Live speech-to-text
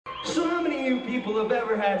So how many of you people have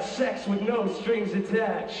ever had sex with no strings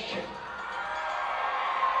attached?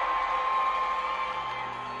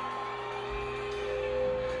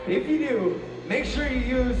 If you do, make sure you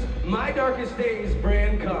use My Darkest Days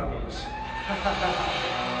brand condoms.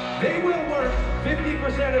 They will work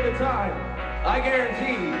 50% of the time. I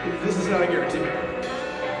guarantee. This is not a guarantee.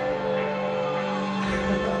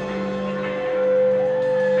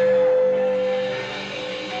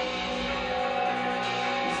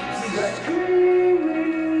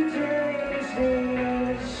 Screaming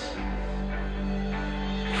daisies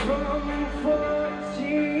from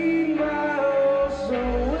 14 miles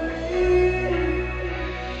away.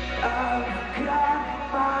 I've got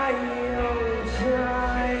my own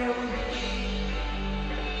time.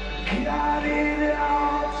 Got it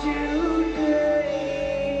all today.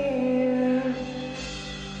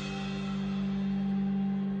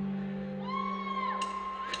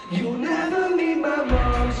 You'll never meet my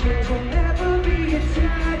mom, strings will never be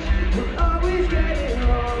attached. We'll always get it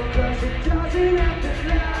wrong, cause it doesn't have to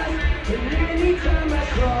last. And anytime I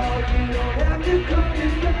call, you don't have to call me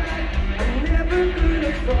back. I'm never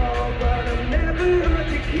gonna fall, but I'm never hard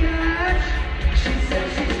to catch. She says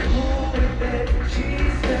she's cool with it,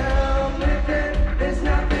 she's down with it. There's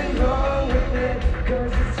nothing wrong with it,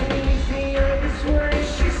 cause it's easier this way.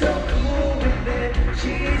 She's so cool with it,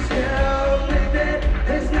 she's down with it.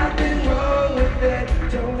 There's nothing wrong with it,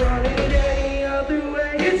 don't want it any other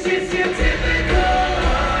way. It's just your typical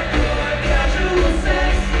hardcore casual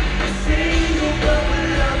sex. Single but with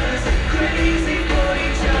lovers, crazy for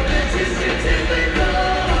each other. Just your typical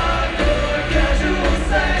hardcore casual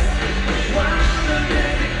sex. Wild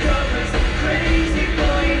underneath covers, crazy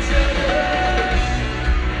for each other.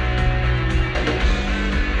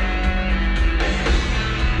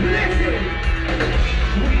 Listen,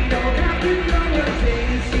 we don't have to go on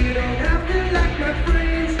dates, you don't have to like my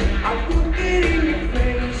friends. I won't get in your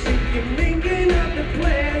face if you're making up the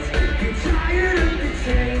plans. You're tired of the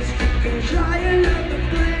taste, you can try another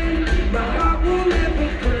plan. My heart will never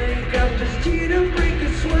break, I'm just here to break a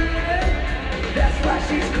sweat. That's why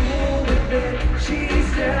she's cool with it, she's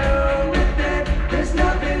down with it. There's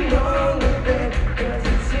nothing wrong with it, cause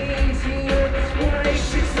it's easier this way.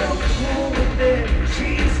 She's so cool with it,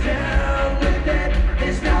 she's down with it.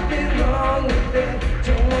 There's nothing wrong with it,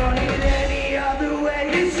 don't want it any other way.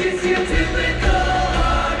 It's just your typical